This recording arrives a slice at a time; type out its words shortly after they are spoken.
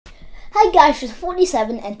Hi guys, it's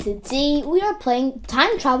 47 and today we are playing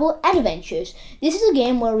Time Travel Adventures. This is a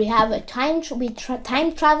game where we have a time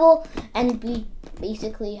travel and we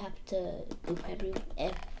basically have to do every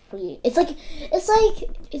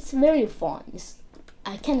it's very fun.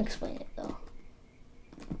 I can't explain it though.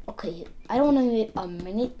 Okay, I don't want to wait a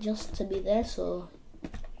minute just to be there, so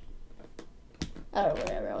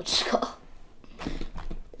whatever, I'll just go.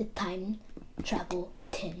 The Time Travel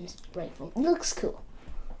Tim's rifle. It looks cool.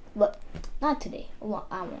 But not today. I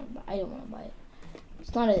don't want to buy it.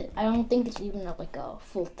 It's not a. I don't think it's even like a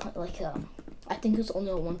full time. I think it's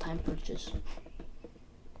only a one-time purchase.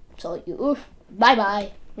 So bye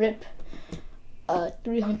bye, rip.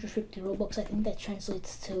 350 Robux. I think that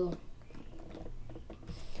translates to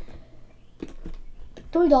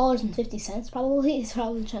 $3.50. Probably it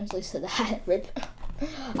probably translates to that. Rip.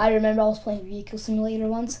 I remember I was playing Vehicle Simulator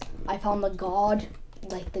once. I found the God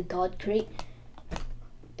crate.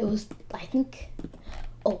 It was, I think,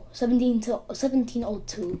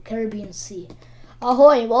 1702 Caribbean Sea.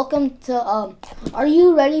 Ahoy! Welcome to. Are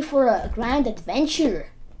you ready for a grand adventure?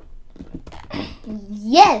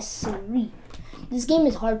 Yes, sirree. This game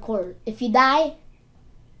is hardcore. If you die,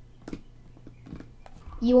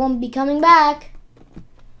 you won't be coming back.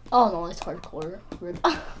 Oh no, it's hardcore.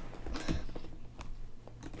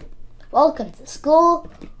 Welcome to School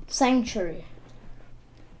Sanctuary.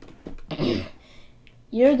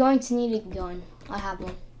 You're going to need a gun. I have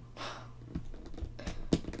one.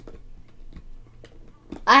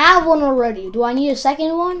 I have one already. Do I need a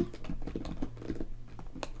second one?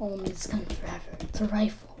 I'll need this gun forever. It's a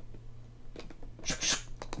rifle.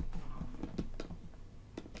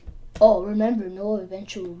 Oh, remember, no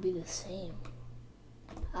adventure will be the same.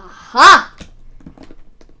 Aha!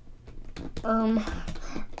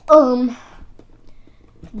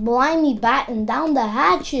 Blimey, batten down the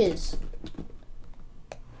hatches.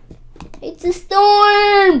 It's a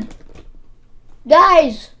storm!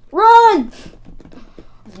 Guys, run!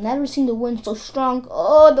 I've never seen the wind so strong.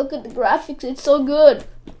 Oh, look at the graphics. It's so good.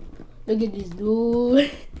 Look at this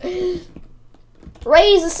dude.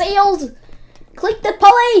 Raise the sails. Click the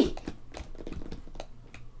pulley.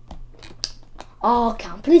 Oh,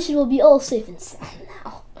 completion will be all safe and sound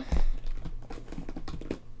now.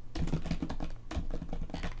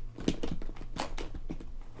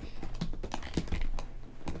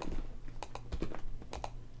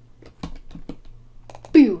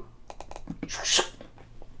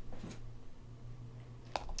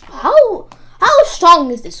 How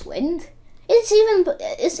strong is this wind? It's even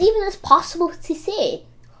as possible to say.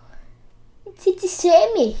 To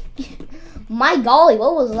say me. My golly,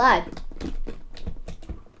 what was that?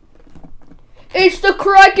 It's the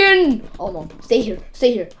Kraken! Oh no, stay here,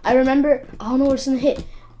 stay here. I remember, I don't know where it's gonna hit.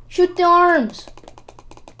 Shoot the arms.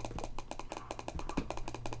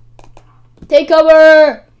 Take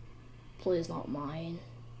cover! Please not mine.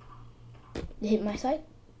 It hit my side?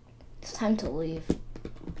 It's time to leave.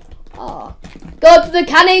 Oh. Go to the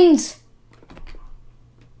cannons!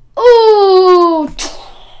 Ooh!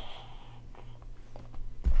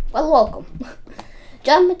 Well, welcome.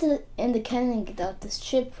 Jump in the cannon and get out this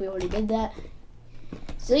ship. We already did that.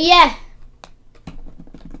 So yeah.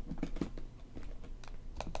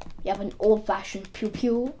 You have an old-fashioned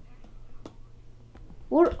pew-pew.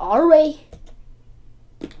 Where are we?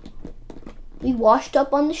 We washed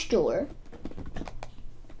up on the shore.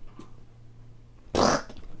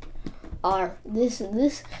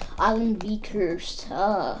 This island be cursed.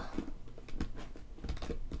 I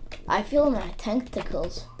feel my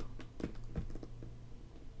tentacles.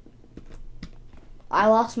 I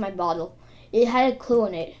lost my bottle. It had a clue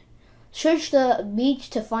in it. Search the beach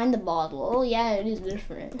to find the bottle. Oh yeah, it is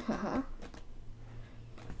different.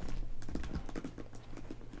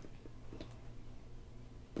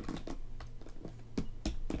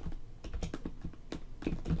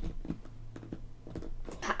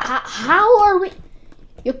 How are we?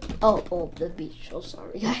 Oh, the beach. Oh,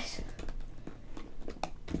 sorry, guys.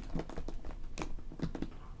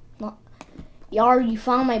 No, Yar, you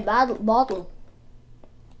found my bottle.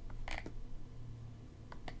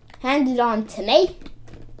 Hand it on to me.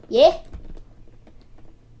 Yeah.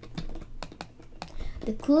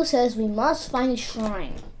 The clue says we must find a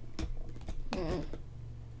shrine.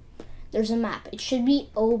 There's a map. It should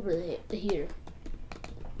be over here.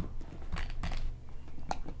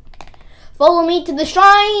 Follow me to the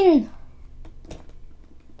shrine!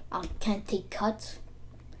 I can't take cuts.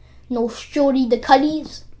 No shorty the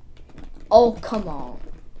cutties. Oh, come on.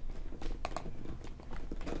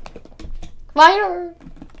 Fire!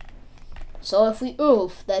 So if we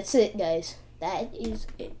oof, that's it, guys. That is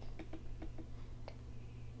it.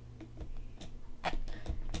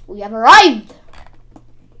 We have arrived.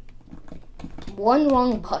 One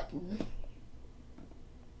wrong button.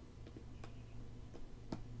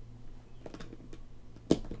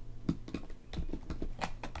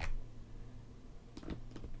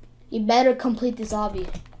 You better complete this hobby.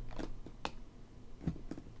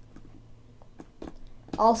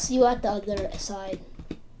 I'll see you at the other side.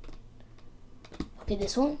 Okay,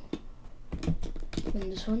 this one. Then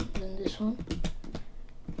this one. Then this one.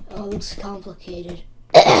 Oh, it looks complicated.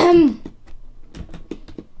 Oh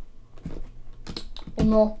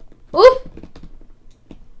no. Oop!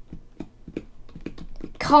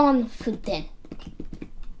 Confident.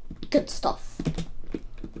 Good stuff.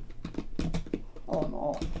 Oh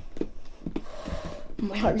no.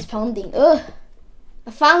 My heart is pounding. Ugh!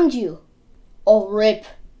 I found you. Oh, rip.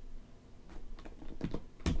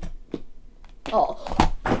 Oh.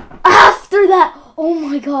 After that! Oh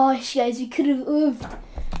my gosh, guys, you could have moved.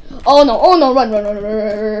 Oh no, run, run, run,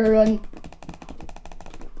 run, run.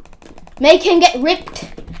 Make him get ripped.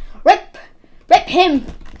 Rip him.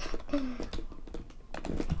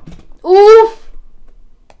 Oof.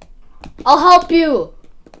 I'll help you.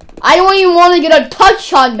 I don't even want to get a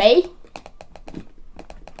touch on me.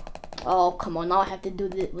 Oh, come on, now I have to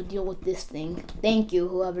deal with this thing. Thank you,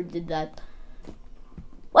 whoever did that.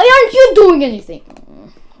 Why aren't you doing anything?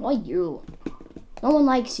 Why you? No one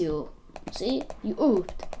likes you. See? You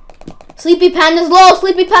oofed. Sleepy Panda's low!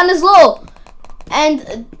 Sleepy Panda's low!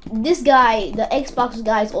 And this guy, the Xbox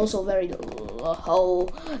guy, is also very low.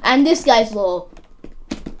 And this guy's low.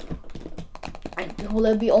 And will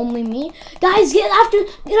it be only me? Guys, get after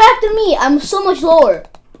me! I'm so much lower.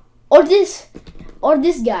 Or this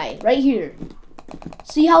guy right here.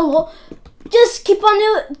 See how low? Just keep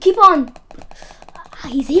on.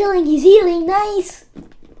 He's healing, nice.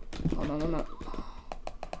 Oh no.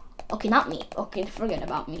 Okay, not me. Okay, forget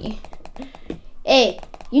about me. Hey,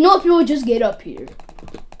 you know if you would just get up here.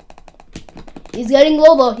 He's getting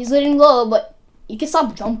low though, but you can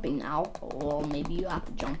stop jumping now. Or maybe you have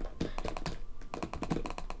to jump.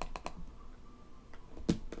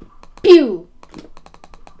 Pew!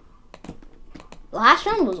 Last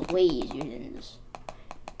round was way easier than this.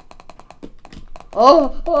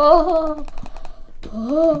 Oh.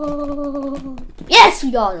 Yes,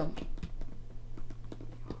 we got him.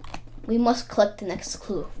 We must collect the next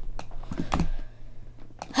clue.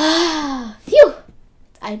 Phew!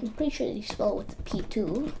 I'm pretty sure they spell it with the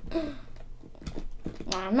P2.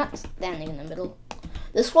 I'm not standing in the middle.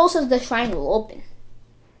 The scroll says the shrine will open.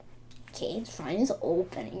 Okay, the shrine is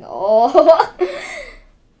opening. Oh.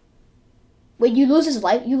 When you lose his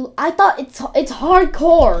life, I thought it's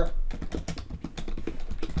hardcore.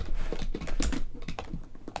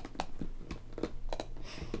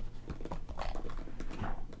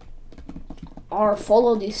 Or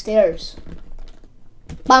follow these stairs.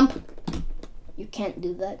 Bump. You can't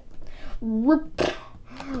do that. Come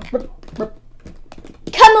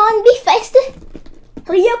on, be faster.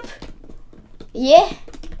 Hurry up. Yeah.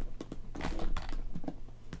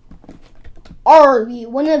 Or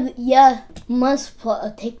must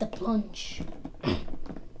take the plunge.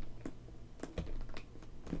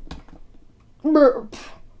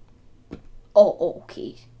 Oh,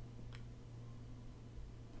 okay.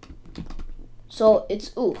 So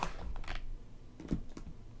it's oof.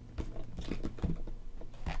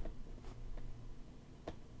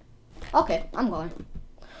 Okay, I'm going.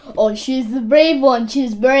 Oh, she's the brave one.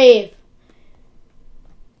 She's brave.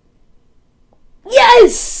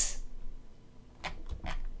 Yes!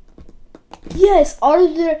 Yes, are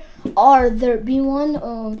there be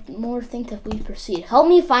one more thing that we proceed? Help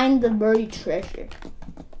me find the buried treasure.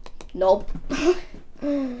 Nope.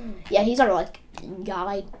 Yeah, he's our like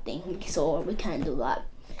guide thing, so we can't do that.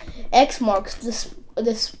 X marks the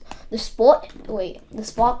spot. Wait, the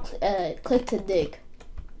spot. Click to dig.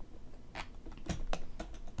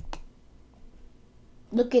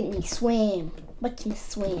 Look at me swim. Watch me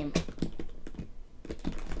swim.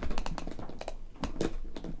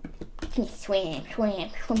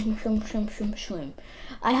 Swim.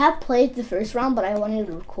 I have played the first round, but I wanted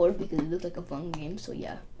to record because it looked like a fun game, so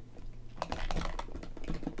yeah.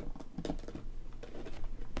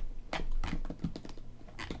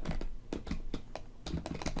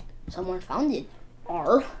 Someone found it.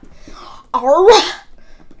 R.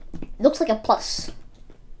 Looks like a plus.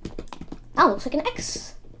 That looks like an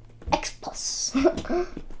X. X plus.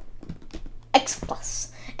 X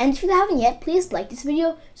plus. And if you haven't yet, please like this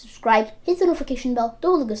video, subscribe, hit the notification bell, do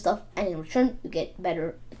all the good stuff, and in return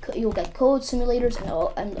you'll get codes, simulators,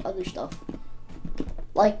 and other stuff.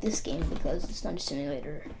 Like this game because it's not a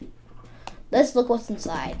simulator. Let's look what's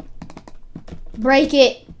inside. Break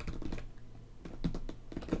it.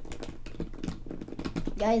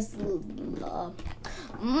 guys,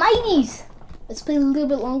 mighties. Let's play a little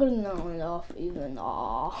bit longer than enough. Even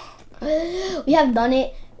we haven't done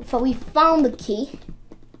it, but we found the key.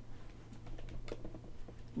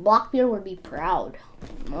 Blackbeard would be proud.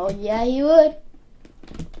 Oh yeah, he would.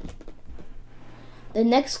 The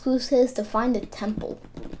next clue says to find the temple.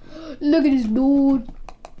 Look at this dude.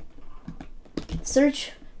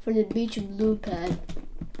 Search for the beach blue pad.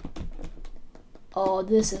 Oh,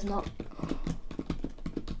 this is not.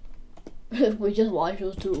 We just watch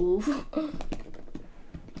those two move.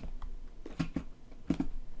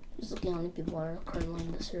 Just looking how many people are currently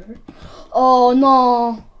on the server. Oh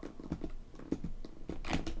no.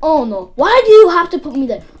 Oh no. Why do you have to put me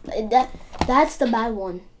there? That's the bad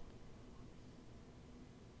one.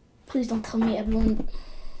 Please don't tell me everyone.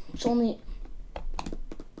 It's only.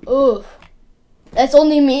 Ugh. That's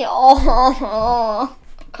only me. Oh.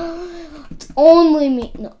 It's only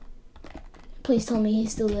me. No. Please tell me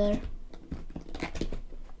he's still there.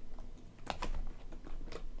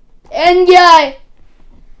 And guy.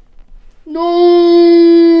 No.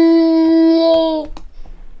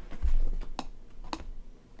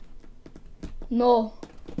 No.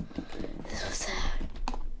 This was sad.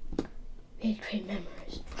 We had great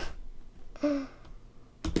memories. I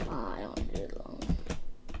don't want to do it alone.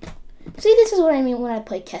 See, this is what I mean when I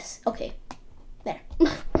play chess. Okay. There.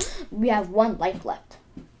 We have 1 life left.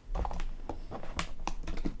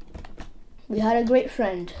 We had a great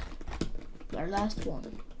friend. Our last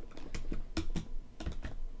one.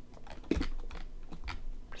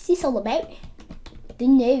 What's this all about?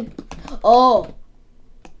 Didn't know. Oh.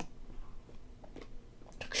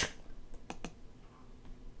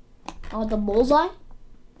 Oh, the bullseye?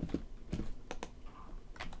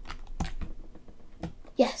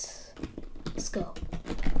 Yes. Let's go.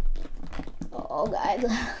 Oh, guys.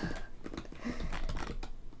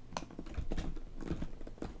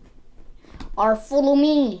 Or follow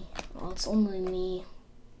me. Oh, it's only me.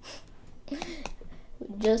 We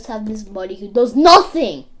just have this buddy who does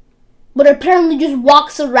nothing, but apparently just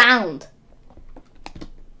walks around.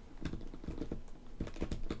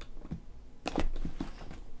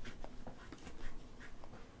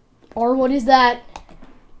 Or what is that?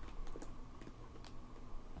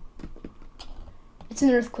 It's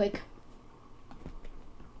an earthquake.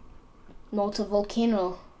 No, it's a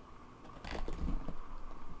volcano.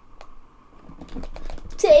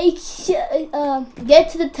 Get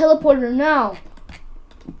to the teleporter now.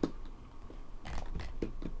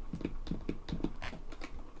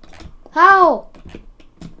 How?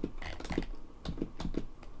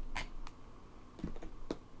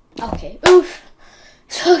 Okay. Oof.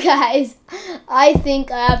 So guys, I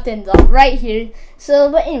think I have to end up right here.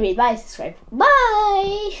 So, but anyway, bye, subscribe.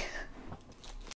 Bye.